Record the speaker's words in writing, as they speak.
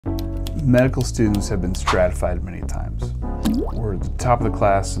Medical students have been stratified many times. We're at the top of the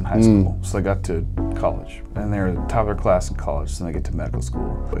class in high school, so they got to college. And they're at the top of their class in college, so they get to medical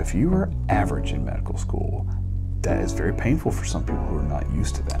school. If you are average in medical school, that is very painful for some people who are not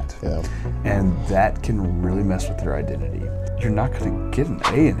used to that. Yeah. And that can really mess with their identity. You're not going to get an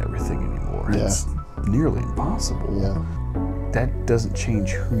A in everything anymore. Yeah. It's nearly impossible. Yeah. That doesn't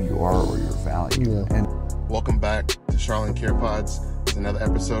change who you are or your value. Yeah. And welcome back to Charlotte Care Pods. It's another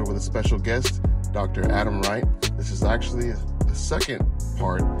episode with a special guest, Dr. Adam Wright. This is actually the second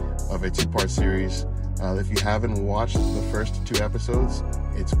part of a two-part series. If you haven't watched the first two episodes,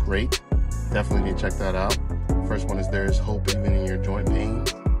 it's great. Definitely need to check that out. First one is There is Hope Even in Your Joint Pain.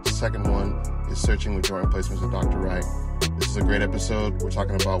 Second one is Searching with Joint Replacements with Dr. Wright. This is a great episode. We're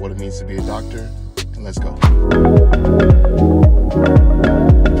talking about what it means to be a doctor, and let's go.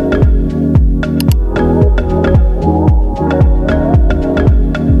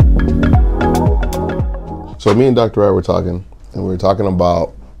 So me and Dr. Wright were talking, and we were talking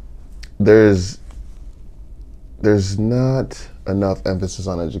about there's not enough emphasis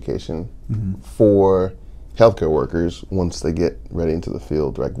on education for healthcare workers once they get ready into the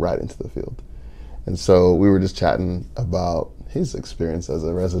field, like right into the field. And so we were just chatting about his experience as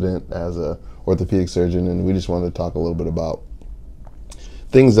a resident, as a orthopedic surgeon, and we just wanted to talk a little bit about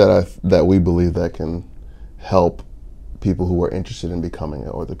things that we believe that can help people who are interested in becoming an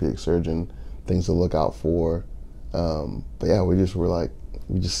orthopedic surgeon, things to look out for. But yeah, we just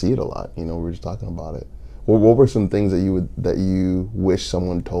see it a lot. You know, we were just talking about it. What were some things that you wish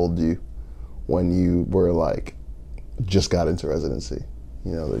someone told you when you were like just got into residency?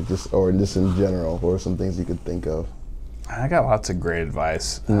 You know, or just in general, or some things you could think of? I got lots of great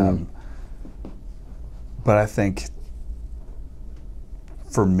advice, but I think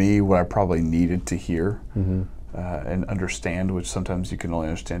for me, what I probably needed to hear and understand, which sometimes you can only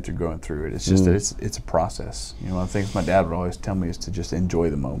understand through going through it, it's just that it's a process. You know, one of the things my dad would always tell me is to just enjoy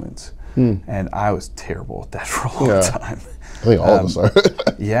the moments. And I was terrible at that for a long time. I think all of us are.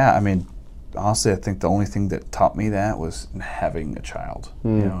 Yeah, I mean, honestly, I think the only thing that taught me that was having a child,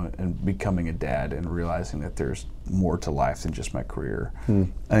 you know, and becoming a dad and realizing that there's more to life than just my career. I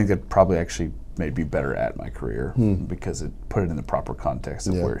think that probably actually made me better at my career because it put it in the proper context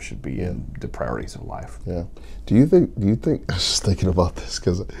of where it should be in the priorities of life. Yeah. Do you think, I was just thinking about this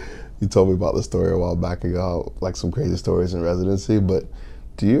because you told me about the story a while back ago, like some crazy stories in residency, but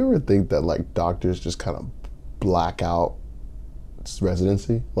do you ever think that like doctors just kind of black out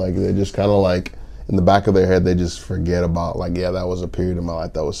residency? Like they just kind of like in the back of their head, they just forget about like, yeah, that was a period of my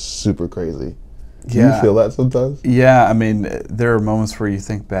life that was super crazy. Do you feel that sometimes? Yeah, I mean, there are moments where you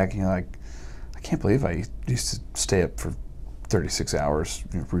think back and you're like, I can't believe I used to stay up for 36 hours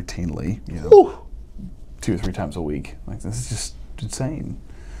routinely, you know, 2 or 3 times a week. Like this is just insane.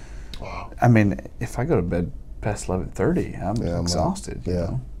 Wow. I mean, if I go to bed past 11:30, I'm exhausted. You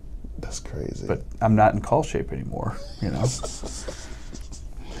know? That's crazy. But I'm not in call shape anymore, you know.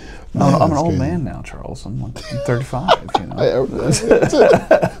 I'm an old man now, Charles. I'm 35, you know.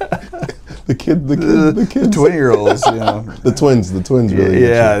 The kids. The 20-year-olds, you know. The twins really.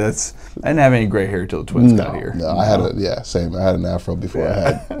 Yeah, I didn't have any gray hair till the twins got here. No, I had same. I had an afro before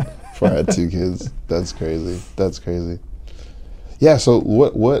I had 2 kids. That's crazy. Yeah. So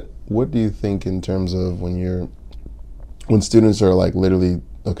what do you think in terms of when students are like literally,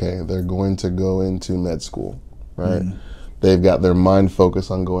 okay, they're going to go into med school, right? They've got their mind focused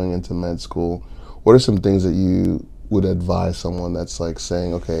on going into med school. What are some things that you would advise someone that's like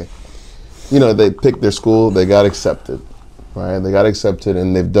saying, okay, you know, they picked their school, they got accepted, right? They got accepted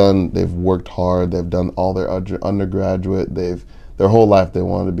and they've worked hard, they've done all their undergraduate, their whole life they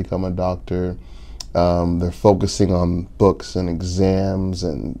wanted to become a doctor. They're focusing on books and exams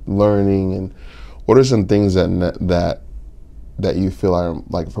and learning. And what are some things that you feel are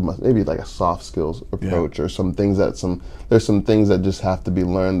like from maybe like a soft skills approach, or some things there's some things that just have to be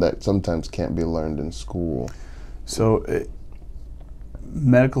learned that sometimes can't be learned in school? So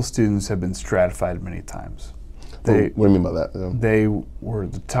medical students have been stratified many times. What do you mean by that? They were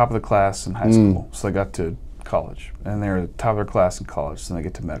at the top of the class in high school, so they got to college, and they're at the top of their class in college, so they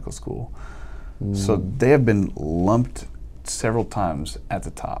get to medical school. So they have been lumped several times at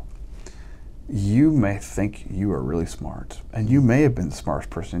the top. You may think you are really smart, and you may have been the smartest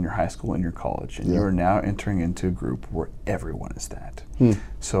person in your high school and your college, and you are now entering into a group where everyone is that.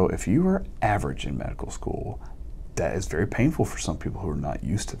 So if you are average in medical school, that is very painful for some people who are not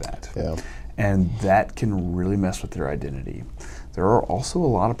used to that. And that can really mess with their identity. There are also a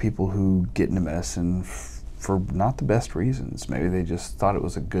lot of people who get into medicine for not the best reasons. Maybe they just thought it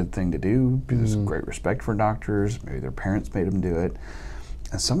was a good thing to do because there's great respect for doctors. Maybe their parents made them do it.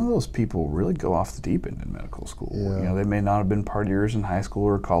 And some of those people really go off the deep end in medical school. Yeah. You know, they may not have been partiers in high school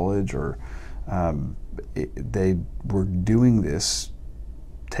or college, or they were doing this,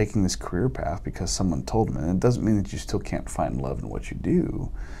 taking this career path because someone told them. And it doesn't mean that you still can't find love in what you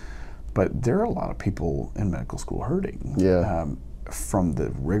do, but there are a lot of people in medical school hurting. Yeah. From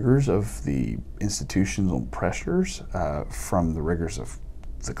the rigors of the institutional pressures, from the rigors of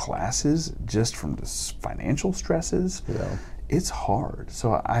the classes, just from the financial stresses. Yeah. It's hard.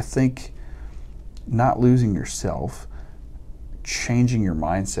 So I think not losing yourself, changing your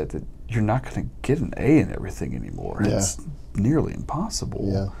mindset that you're not going to get an A in everything anymore. Yeah. It's nearly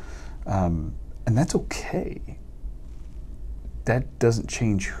impossible. Yeah. And that's okay. That doesn't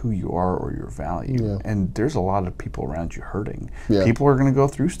change who you are or your value. Yeah. And there's a lot of people around you hurting. Yeah. People are going to go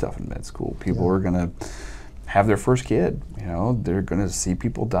through stuff in med school. People are going to have their first kid. You know, they're going to see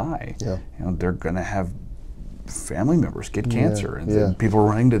people die. Yeah. You know, they're going to have family members get cancer, and Yeah. then people are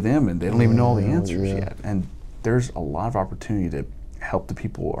running to them, and they don't even know all the answers Yeah. yet. And there's a lot of opportunity to help the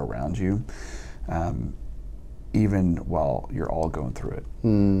people around you, even while you're all going through it.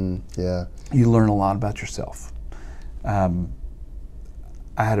 Yeah. You learn a lot about yourself.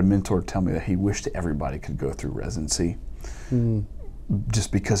 I had a mentor tell me that he wished everybody could go through residency,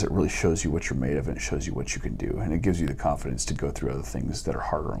 just because it really shows you what you're made of, and it shows you what you can do, and it gives you the confidence to go through other things that are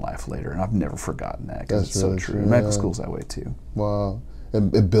harder in life later. And I've never forgotten that, because it's really so true. true. Medical school's that way too. Wow.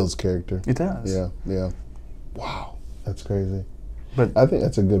 It builds character. It does. Yeah. Yeah. Wow. That's crazy. But I think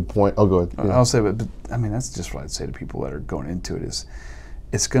that's a good point. Oh, go ahead. Yeah. I'll say, but I mean, that's just what I'd say to people that are going into it is,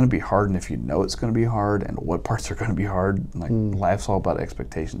 it's going to be hard, and if you know it's going to be hard, and what parts are going to be hard, like life's all about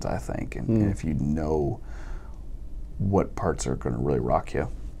expectations, I think, and if you know what parts are going to really rock you,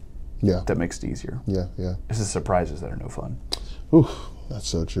 Yeah. that makes it easier. Yeah. Yeah. It's the surprises that are no fun. Ooh, that's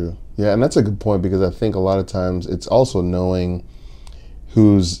so true. Yeah, and that's a good point, because I think a lot of times it's also knowing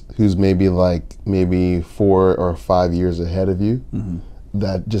who's maybe maybe 4 or 5 years ahead of you,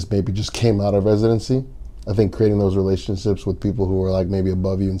 that just came out of residency. I think creating those relationships with people who are like maybe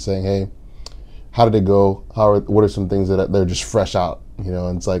above you and saying, hey, how did it go? What are some things that they're just fresh out, you know?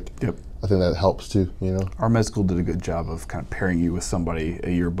 And it's like, Yep. I think that helps too, you know? Our med school did a good job of kind of pairing you with somebody a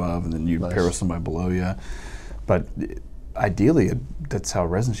year above, and then you pair with somebody below you. But ideally, that's how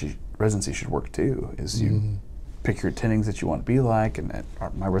residency should work too, is you pick your attendings that you want to be like, and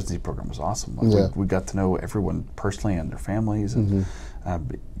my residency program was awesome. Like we got to know everyone personally and their families, and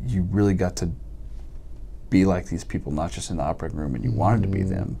you really got to be like these people, not just in the operating room, and you wanted to be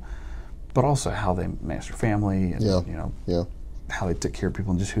them, but also how they managed their family, and you know, how they took care of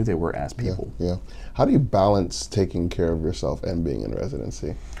people, and just who they were as people. Yeah. How do you balance taking care of yourself and being in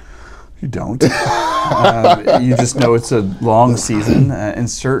residency? You don't. You just know it's a long season, and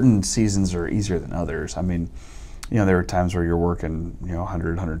certain seasons are easier than others. I mean, you know, there are times where you're working, 100,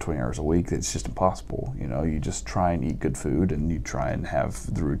 120 hours a week. It's just impossible. You know, you just try and eat good food, and you try and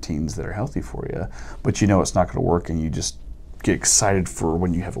have the routines that are healthy for you, but you know it's not going to work, and you just get excited for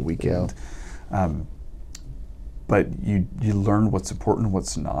when you have a weekend. But you learn what's important and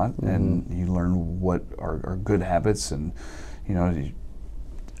what's not, and you learn what are good habits. And you know,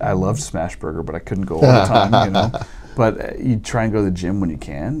 I loved smash burger, but I couldn't go all the time. You know, but you try and go to the gym when you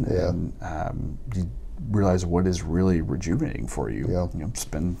can, and you realize what is really rejuvenating for you. You know,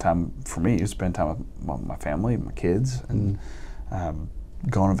 spend time with my family, my kids, and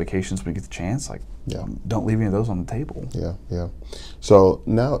go on vacations when you get the chance. Like, don't leave any of those on the table. Yeah. So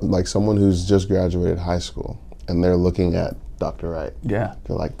now, like someone who's just graduated high school, and they're looking at Dr. Wright. They're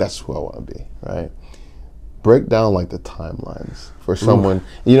like, that's who I want to be, right? Break down like the timelines for someone,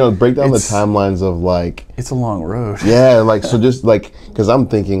 break down the timelines of like. It's a long road. Like, so just like, cause I'm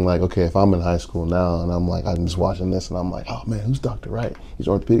thinking like, okay, if I'm in high school now and I'm just watching this and I'm like, oh man, who's Dr. Wright? He's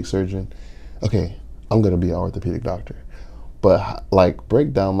an orthopedic surgeon. Okay, I'm going to be an orthopedic doctor. But like,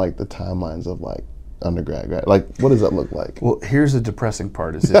 break down like the timelines of like undergrad, grad. Like, what does that look like? Well, here's the depressing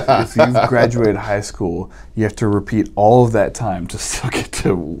part: is if you've graduated high school, you have to repeat all of that time to still get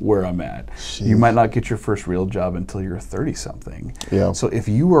to where I'm at. Jeez. You might not get your first real job until you're 30-something. So if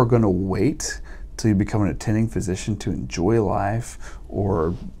you are going to wait till you become an attending physician to enjoy life,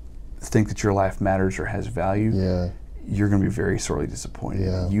 or think that your life matters or has value, you're going to be very sorely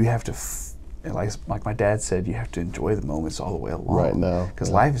disappointed. You have to. Like my dad said, you have to enjoy the moments all the way along. Right now. Because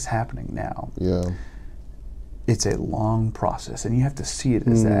life is happening now. It's a long process, and you have to see it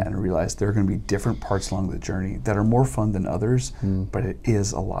as that and realize there are going to be different parts along the journey that are more fun than others, but it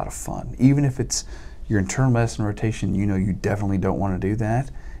is a lot of fun. Even if it's your internal medicine rotation, you definitely don't want to do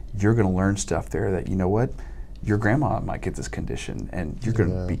that, you're going to learn stuff there that, you know what, your grandma might get this condition, and you're going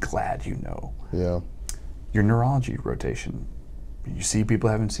to be glad you know. Your neurology rotation, You see people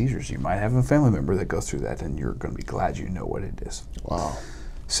having seizures. You might have a family member that goes through that, and you're going to be glad you know what it is. Wow.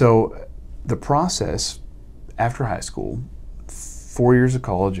 So the process after high school, 4 years of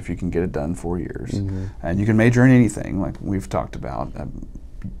college, if you can get it done, 4 years. And you can major in anything, like we've talked about.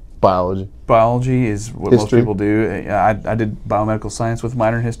 Biology. Biology is what History. most people do. I did biomedical science with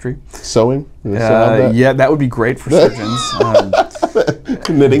minor in history. Sewing? You still have that? Yeah, that would be great for surgeons.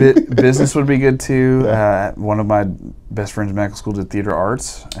 Knitting. Business would be good too. One of my best friends in medical school did theater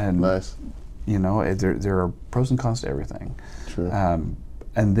arts, and Nice. you know, there are pros and cons to everything. True.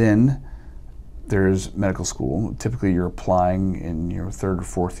 And then there's medical school. Typically, you're applying in your third or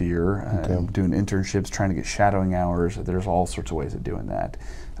fourth year, doing internships, trying to get shadowing hours. There's all sorts of ways of doing that.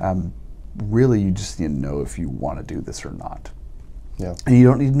 Really, you just need to know if you want to do this or not. Yeah. And you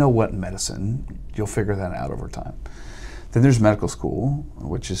don't need to know what in medicine. You'll figure that out over time. Then there's medical school,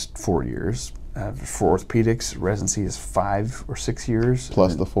 which is 4 years. For orthopedics, residency is 5 or 6 years.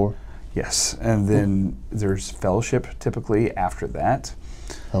 Plus the 4? Yes. And then there's fellowship typically after that.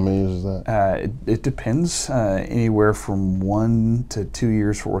 How many years is that? It depends. Anywhere from 1 to 2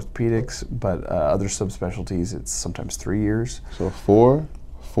 years for orthopedics, but other subspecialties, it's sometimes 3 years. So 4,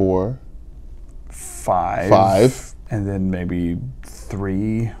 5, and then maybe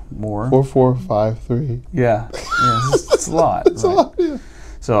 3 more. 4, 4, 5, 3. Yeah, it's a lot. It's a lot, yeah.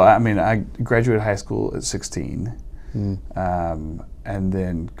 So I mean, I graduated high school at 16, and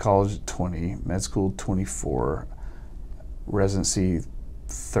then college at 20, med school 24, residency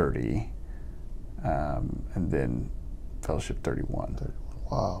 30, and then fellowship 31.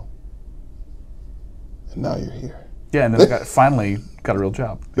 Wow. And now you're here. Yeah, and then I finally got a real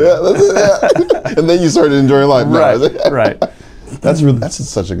job. Yeah, that's it, yeah. And then you started enjoying life. Right. That's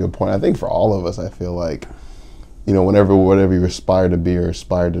such a good point. I think for all of us, I feel like, you know, whatever you aspire to be or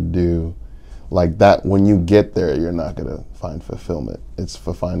aspire to do, like that, when you get there, you're not gonna find fulfillment. It's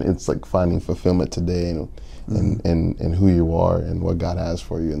like finding fulfillment today and who you are and what God has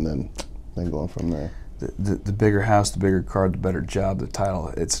for you, and then going from there. The bigger house, the bigger car, the better job, the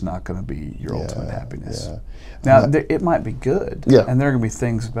title, it's not going to be your ultimate happiness. Yeah. Now, it might be good, Yeah. and there are going to be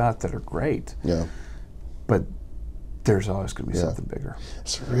things about it that are great, Yeah. but there's always going to be something bigger.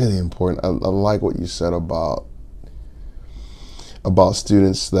 It's really important. I like what you said about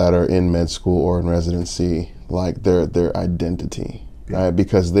students that are in med school or in residency, like their identity, right?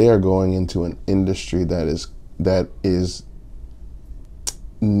 Because they are going into an industry that is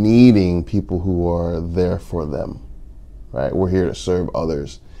needing people who are there for them, right? We're here to serve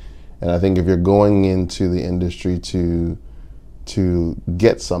others. And I think if you're going into the industry to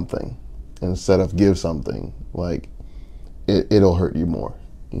get something instead of give something, like it'll hurt you more,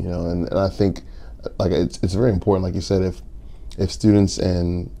 you know? And I think like it's very important, like you said, if students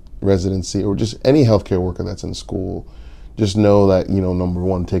in residency or just any healthcare worker that's in school, just know that, you know, number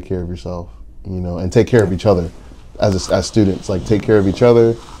one, take care of yourself, you know, and take care of each other. As students, like take care of each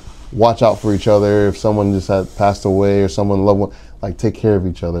other, watch out for each other. If someone just had passed away or someone loved one, like take care of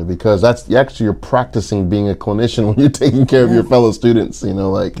each other, because you're practicing being a clinician when you're taking care of your fellow students. You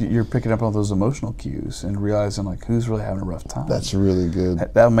know, like you're picking up on those emotional cues and realizing like who's really having a rough time. That's really good.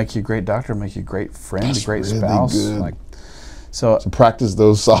 That'll make you a great doctor, make you a great friend, a great really spouse. good. Like so practice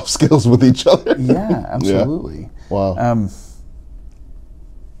those soft skills with each other. Yeah, absolutely. Yeah. Wow.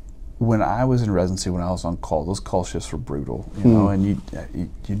 When I was in residency, when I was on call, those call shifts were brutal, you know, and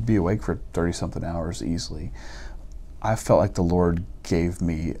you'd be awake for 30-something hours easily. I felt like the Lord gave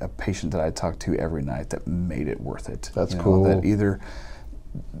me a patient that I talked to every night that made it worth it. That's cool. That either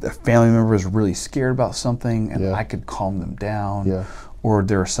the family member was really scared about something and I could calm them down, or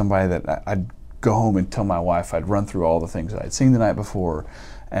there was somebody that I'd go home and tell my wife, I'd run through all the things that I'd seen the night before,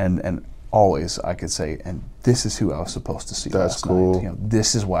 and always I could say, and this is who I was supposed to see last night. You know,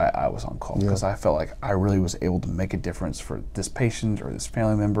 this is why I was on call, because I felt like I really was able to make a difference for this patient or this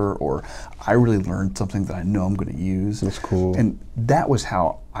family member, or I really learned something that I know I'm going to use. That's cool. And that was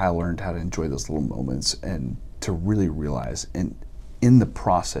how I learned how to enjoy those little moments and to really realize in the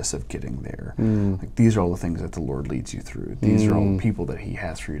process of getting there, like these are all the things that the Lord leads you through. These are all the people that He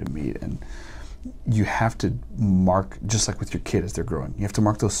has for you to meet, and you have to mark, just like with your kid as they're growing, you have to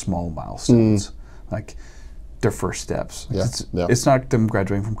mark those small milestones, like their first steps. It's not them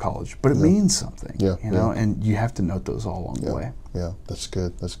graduating from college, but it means something, you know, and you have to note those all along the way. Yeah, that's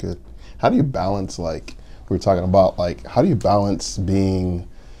good, that's good. How do you balance, like, we were talking about, like, how do you balance being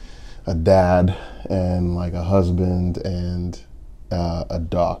a dad and, like, a husband and a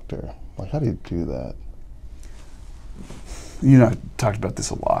doctor? Like, how do you do that? You know, I talked about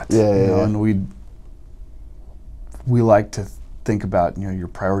this a lot. And we like to think about, you know, your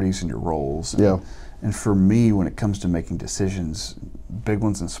priorities and your roles. And, Yeah. and for me, when it comes to making decisions, big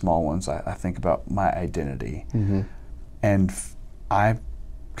ones and small ones, I think about my identity. And I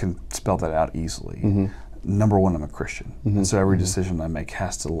can spell that out easily. Number one, I'm a Christian. And so every decision I make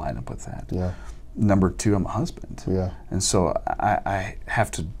has to line up with that. Yeah. Number two, I'm a husband. Yeah. And so I have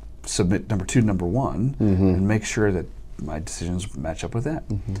to submit number two to number one and make sure that my decisions match up with that.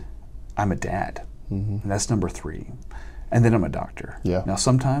 I'm a dad. And that's number three. And then I'm a doctor. Yeah. Now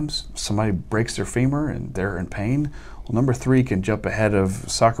sometimes somebody breaks their femur and they're in pain. Well, number three can jump ahead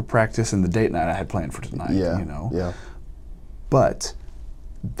of soccer practice and the date night I had planned for tonight. Yeah. You know. Yeah. But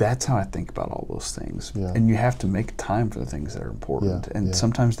that's how I think about all those things. Yeah. And you have to make time for the things that are important. Yeah. And Yeah.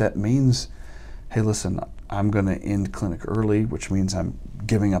 sometimes that means, hey, listen, I'm going to end clinic early, which means I'm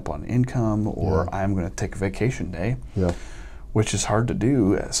giving up on income, or I'm going to take a vacation day. Yeah. Which is hard to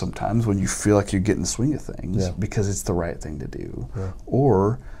do sometimes when you feel like you're getting the swing of things because it's the right thing to do. Yeah.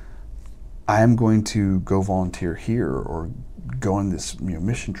 Or I am going to go volunteer here or go on this, you know,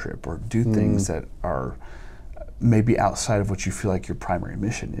 mission trip or do things that are maybe outside of what you feel like your primary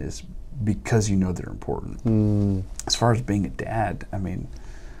mission is because you know they're important. As far as being a dad, I mean,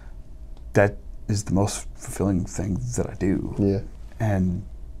 that is the most fulfilling thing that I do. Yeah. And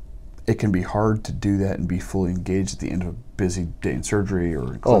it can be hard to do that and be fully engaged at the end of a busy day in surgery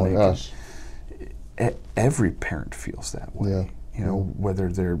or in clinic. Oh my gosh. Every parent feels that way. Yeah. You know,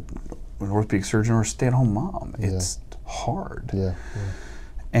 whether they're an orthopedic surgeon or a stay-at-home mom, it's hard. Yeah.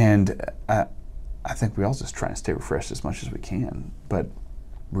 And I think we all just try and stay refreshed as much as we can. But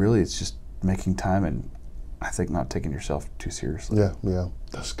really, it's just making time and I think not taking yourself too seriously. Yeah. Yeah.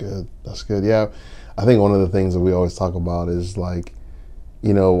 That's good. That's good. Yeah. I think one of the things that we always talk about is like,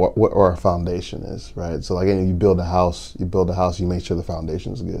 you know, what our foundation is, right? So like, you build a house, you make sure the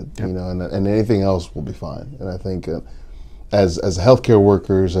foundation is good, you know, and anything else will be fine. And I think as healthcare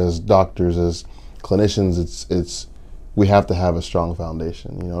workers, as doctors, as clinicians, it's we have to have a strong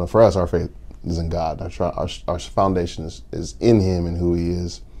foundation. You know, and for us, our faith is in God. Our foundation is in Him and who He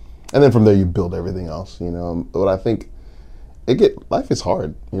is, and then from there you build everything else. You know, but I think life is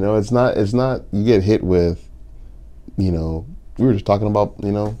hard. You know, it's not you get hit with, you know. We were just talking about,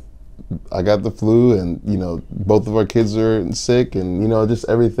 you know, I got the flu and, you know, both of our kids are sick and, you know, just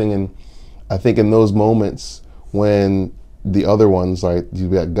everything. And I think in those moments when the other ones, like you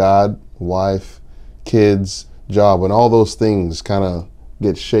got God, wife, kids, job, when all those things kind of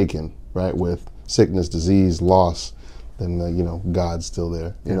get shaken, right, with sickness, disease, loss, then, you know, God's still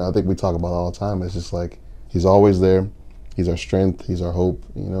there. You know, I think we talk about it all the time. It's just like He's always there. He's our strength. He's our hope,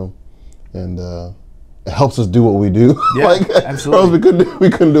 you know, and it helps us do what we do. Yeah, like, absolutely. Or else we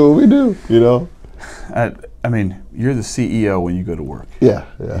couldn't do what we do, you know? I mean, you're the CEO when you go to work. Yeah.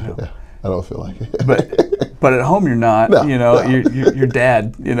 know? Yeah. I don't feel like it. But at home you're not. No, you know, no. you're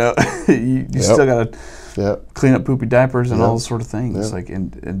dad. You know, you still got to clean up poopy diapers and all those sort of things. Like,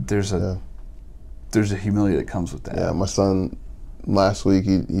 and there's a humility that comes with that. Yeah, my son last week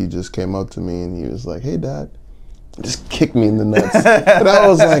he just came up to me and he was like, "Hey, Dad." Just kicked me in the nuts, and I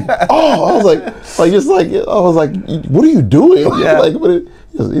was like, I was like, what are you doing? Yeah. Like,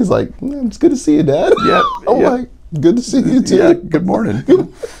 he's like, it's good to see you, Dad. Yep. I'm like, good to see you too. Yeah. Good morning.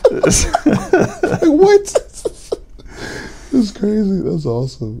 Like, what? It's crazy. That's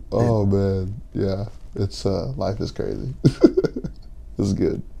awesome. Oh man, yeah. It's life is crazy. It's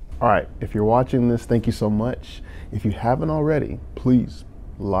good. All right. If you're watching this, thank you so much. If you haven't already, please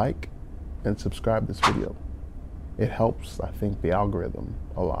like and subscribe this video. It helps, I think, the algorithm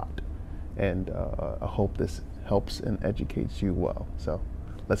a lot. And I hope this helps and educates you well. So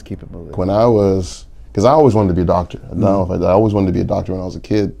let's keep it moving. Because I always wanted to be a doctor. I always wanted to be a doctor when I was a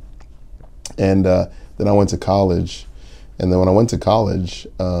kid. And then I went to college. And then when I went to college,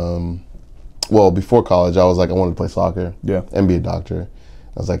 before college, I was like, I wanted to play soccer and be a doctor.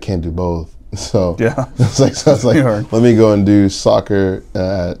 I was like, can't do both. So I was like, let me go and do soccer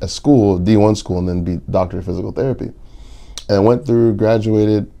at a school, D1 school, and then be doctor of physical therapy. And I went through,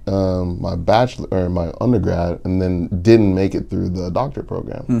 graduated my bachelor or my undergrad, and then didn't make it through the doctorate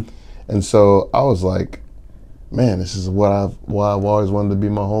program. And so I was like, man, this is what I've always wanted to be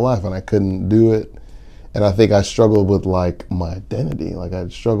my whole life, and I couldn't do it. And I think I struggled with like my identity. Like I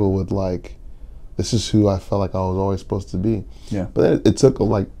struggled with like, this is who I felt like I was always supposed to be. Yeah. But then it took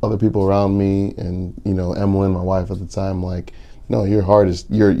like other people around me, and you know, Emily, my wife at the time, like, no, your heart is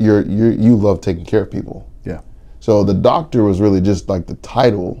you love taking care of people. Yeah. So the doctor was really just like the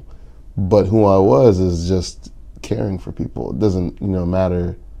title, but who I was is just caring for people. It doesn't, you know,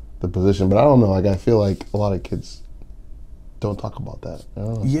 matter the position. But I don't know. Like I feel like a lot of kids don't talk about that. I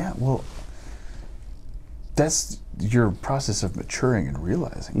don't know. Yeah. Well, that's your process of maturing and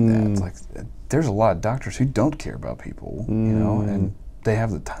realizing that. It's like, there's a lot of doctors who don't care about people, you know, and they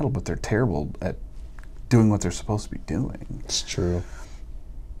have the title, but they're terrible at doing what they're supposed to be doing. It's true.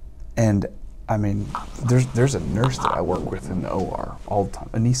 And I mean, there's a nurse that I work with in the OR all the time,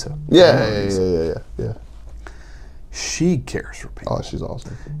 Anissa. Yeah. She cares for people. Oh, she's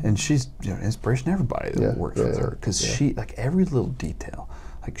awesome. And she's, you know, inspiration to everybody that works with her, because she, like, every little detail,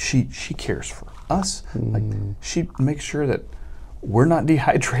 like, she cares for us. Like, she makes sure that we're not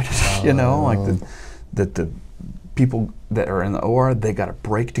dehydrated, you know, like that the people that are in the OR, they got a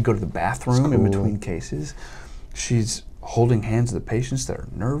break to go to the bathroom in between cases. She's holding hands with the patients that are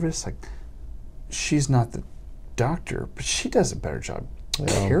nervous. Like, she's not the doctor, but she does a better job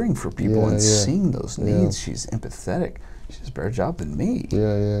caring for people and seeing those needs. She's empathetic. She does a better job than me.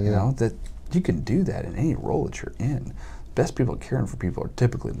 You know, that you can do that in any role that you're in. Best people caring for people are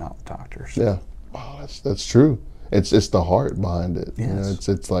typically not doctors. Yeah. Wow, that's true. It's the heart behind it. Yes. You know,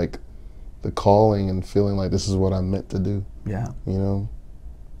 it's like the calling and feeling like this is what I'm meant to do. Yeah. You know,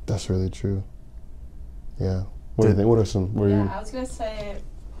 that's really true. Yeah. What do you think? What are some? I was gonna say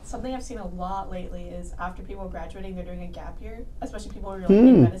something I've seen a lot lately is after people are graduating, they're doing a gap year, especially people who are like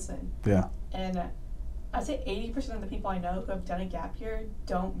in medicine. Yeah. And I'd say 80% of the people I know who have done a gap year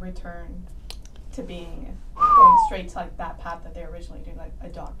don't return to going straight to like that path that they were originally doing, like a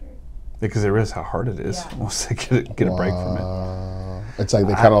doctor. Because they realize how hard it is once they get a break from it. It's like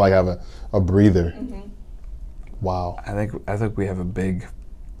they kind of like have a breather. Wow. I think we have a big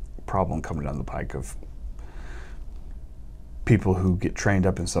problem coming down the pike of people who get trained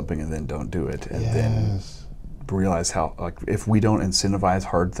up in something and then don't do it, and then realize how, like, if we don't incentivize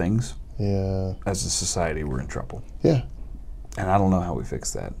hard things, as a society, we're in trouble. Yeah. And I don't know how we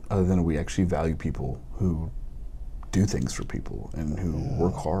fix that, other than we actually value people who do things for people and who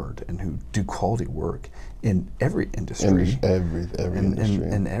work hard and who do quality work in every industry. Every industry.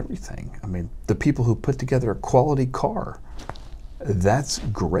 And everything. I mean, the people who put together a quality car, that's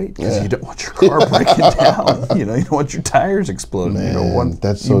great, because you don't want your car breaking down. You know, you don't want your tires exploding. Man, you don't want,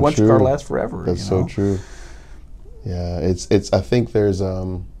 that's so you want true. your car to last forever. That's you know? so true. Yeah, it's. I think there's.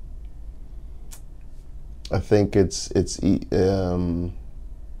 I think it's being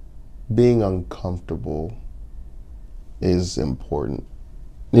uncomfortable is important.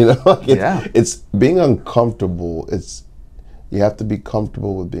 You know, like it's being uncomfortable. You have to be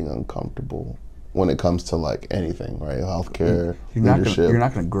comfortable with being uncomfortable when it comes to like anything, right? Healthcare, leadership. You're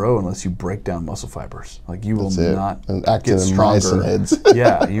not going to grow unless you break down muscle fibers. Like, you will not get stronger. Heads.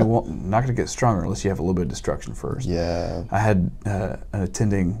 You won't. Not going to get stronger unless you have a little bit of destruction first. Yeah. I had an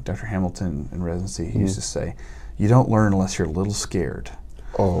attending, Dr. Hamilton, in residency. He used to say, "You don't learn unless you're a little scared."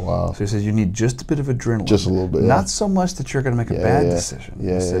 Oh, wow. So he says you need just a bit of adrenaline. Just a little bit. Not so much that you're going to make a bad decision.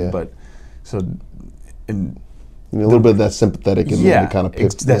 But a little bit of that sympathetic and kind of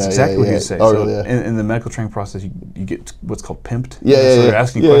pimped. That's exactly what you say. Oh, so really? in the medical training process, you get what's called pimped. So they're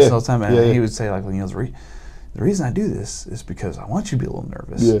asking you questions all the time, and he would say, like, the reason I do this is because I want you to be a little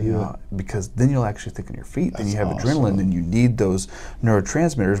nervous, you know, because then you'll actually think on your feet, then you have adrenaline, and you need those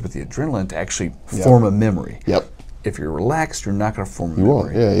neurotransmitters with the adrenaline to actually form a memory. Yep. If you're relaxed, you're not going to form a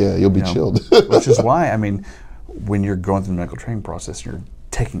memory. You won't. You'll be chilled. Which is why, I mean, when you're going through the medical training process, you're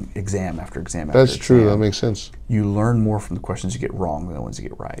taking exam after exam after exam. That's true. That makes sense. You learn more from the questions you get wrong than the ones you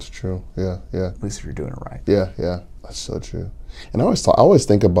get right. That's true. Yeah. At least if you're doing it right. Yeah. That's so true. And I always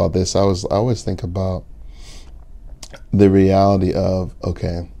think about this. I always think about the reality of,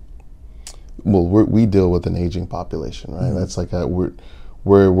 okay, well, we deal with an aging population, right? That's like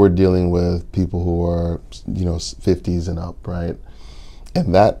we're dealing with people who are, 50s and up, right?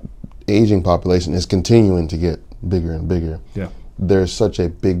 And that aging population is continuing to get bigger and bigger. Yeah. There's such a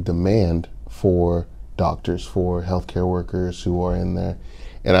big demand for doctors, for healthcare workers who are in there.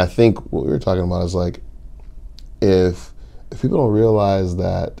 And I think what we were talking about is like, if people don't realize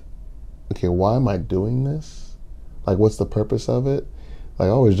that, okay, why am I doing this? Like, what's the purpose of it? Like, I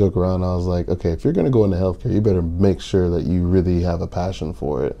always joke around, I was like, okay, if you're gonna go into healthcare, you better make sure that you really have a passion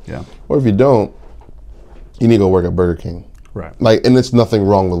for it. Yeah. Or if you don't, you need to go work at Burger King. Right. Like, and there's nothing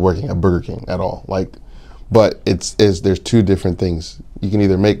wrong with working at Burger King at all. Like, but there's two different things. You can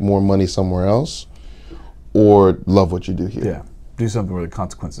either make more money somewhere else or love what you do here. Yeah. Do something where the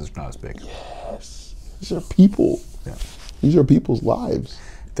consequences are not as big. Yes. These are people. Yeah. These are people's lives.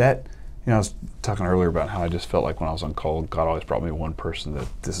 That, I was talking earlier about how I just felt like when I was on call, God always brought me one person that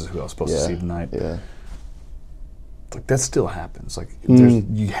this is who I was supposed to see tonight. Yeah. Like, that still happens. Like,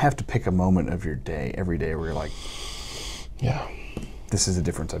 you have to pick a moment of your day, every day, where you're like, yeah, this is the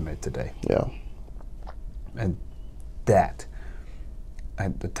difference I made today. Yeah. And that, I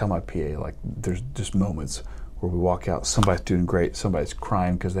had to tell my PA, like, there's just moments where we walk out, somebody's doing great, somebody's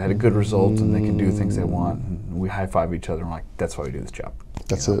crying because they had a good result and they can do things they want, and we high-five each other and like, that's why we do this job.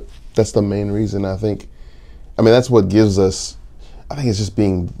 That's it. That's the main reason, I think. I mean, that's what gives us, I think it's just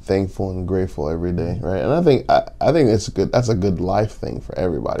being thankful and grateful every day, right? And I think it's good. That's a good life thing for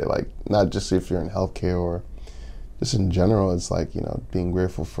everybody. Like, not just if you're in healthcare or just in general. It's like, you know, being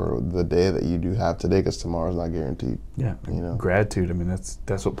grateful for the day that you do have today, because tomorrow's not guaranteed. Yeah, you know, gratitude. I mean,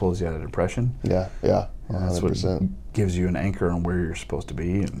 that's what pulls you out of depression. Yeah, 100%. That's what gives you an anchor on where you're supposed to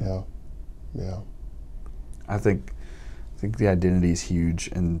be. And yeah. I think the identity is huge,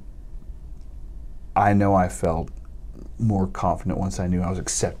 and I know I felt more confident once I knew I was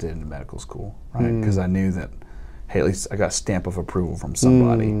accepted into medical school, right? Because I knew that, hey, at least I got a stamp of approval from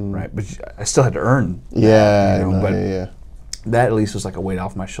somebody, right? But I still had to earn that, you know? That at least was like a weight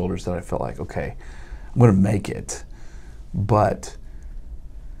off my shoulders, that I felt like, okay, I'm going to make it. But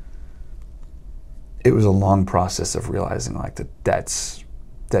it was a long process of realizing like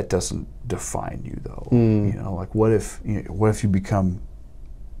that doesn't define you, though. You know, like what if you become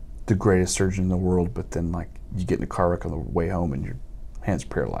the greatest surgeon in the world, but then like you get in a car wreck on the way home and your hand's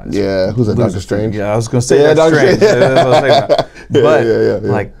paralyzed? Yeah, who's that, Dr. Strange? Yeah, I was going to say Dr. Strange. That's what I was thinking about. But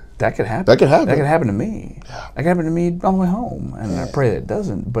like that could happen. That could happen. That could happen to me. That could happen to me on the way home, and I pray that it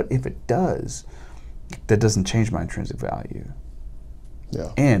doesn't. But if it does, that doesn't change my intrinsic value.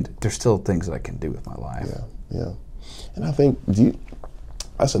 Yeah. And there's still things that I can do with my life. Yeah. And I think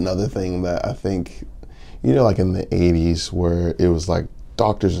that's another thing that I think, you know, like in the 80s where it was like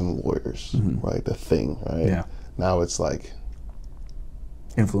doctors and lawyers, right? The thing, right? Yeah. Now it's like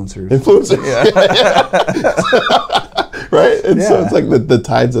influencers. Right? And so it's like the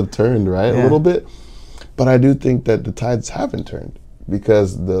tides have turned, right? A little bit. But I do think that the tides haven't turned,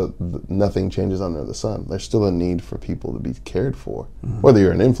 because the nothing changes under the sun. There's still a need for people to be cared for, whether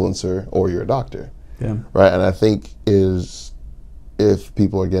you're an influencer or you're a doctor. Yeah. Right? And I think if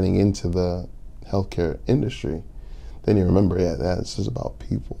people are getting into the healthcare industry, then you remember, this is about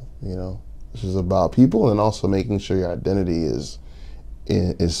people, you know? This is about people, and also making sure your identity is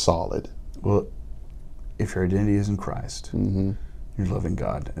solid. Well, if your identity is in Christ, you're loving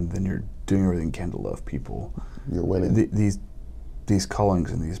God, and then you're doing everything you can to love people, you're winning. These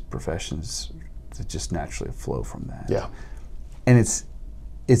callings and these professions that just naturally flow from that. Yeah. And it's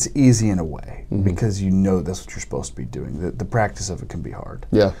easy in a way, because you know that's what you're supposed to be doing. The practice of it can be hard.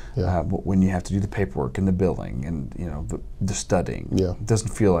 Yeah. When you have to do the paperwork and the billing and, you know, the studying, it doesn't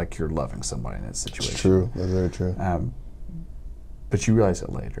feel like you're loving somebody in that situation. It's true. That's very true. But you realize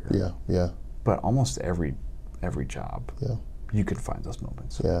it later. Yeah. But almost every job, you can find those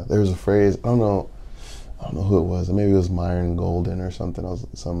moments. Yeah. There was a phrase, I don't know who it was. Maybe it was Myron Golden or something.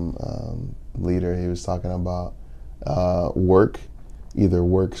 Some leader. He was talking about work either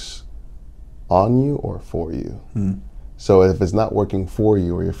works on you or for you. So if it's not working for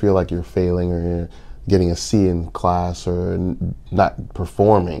you, or you feel like you're failing, or you're getting a C in class, or not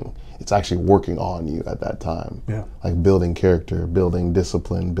performing, it's actually working on you at that time. Yeah. Like building character, building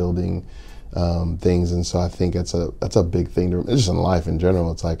discipline, building things. And so I think that's a big thing to, just in life in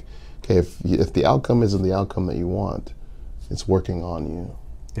general. It's like, okay, if the outcome isn't the outcome that you want, it's working on you.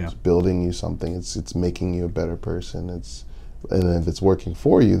 Yeah. It's building you something. It's making you a better person. And if it's working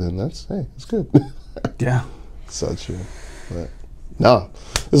for you, then it's good. Yeah. So true. But no,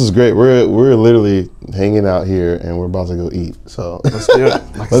 this is great. We're literally hanging out here, and we're about to go eat. So let's do it.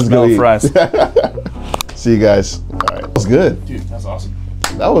 Let's go eat. Fries. See you guys. All right. That was good. Dude, that's awesome.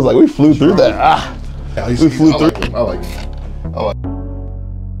 That was like, we flew through that. Yeah, we flew through. I like it.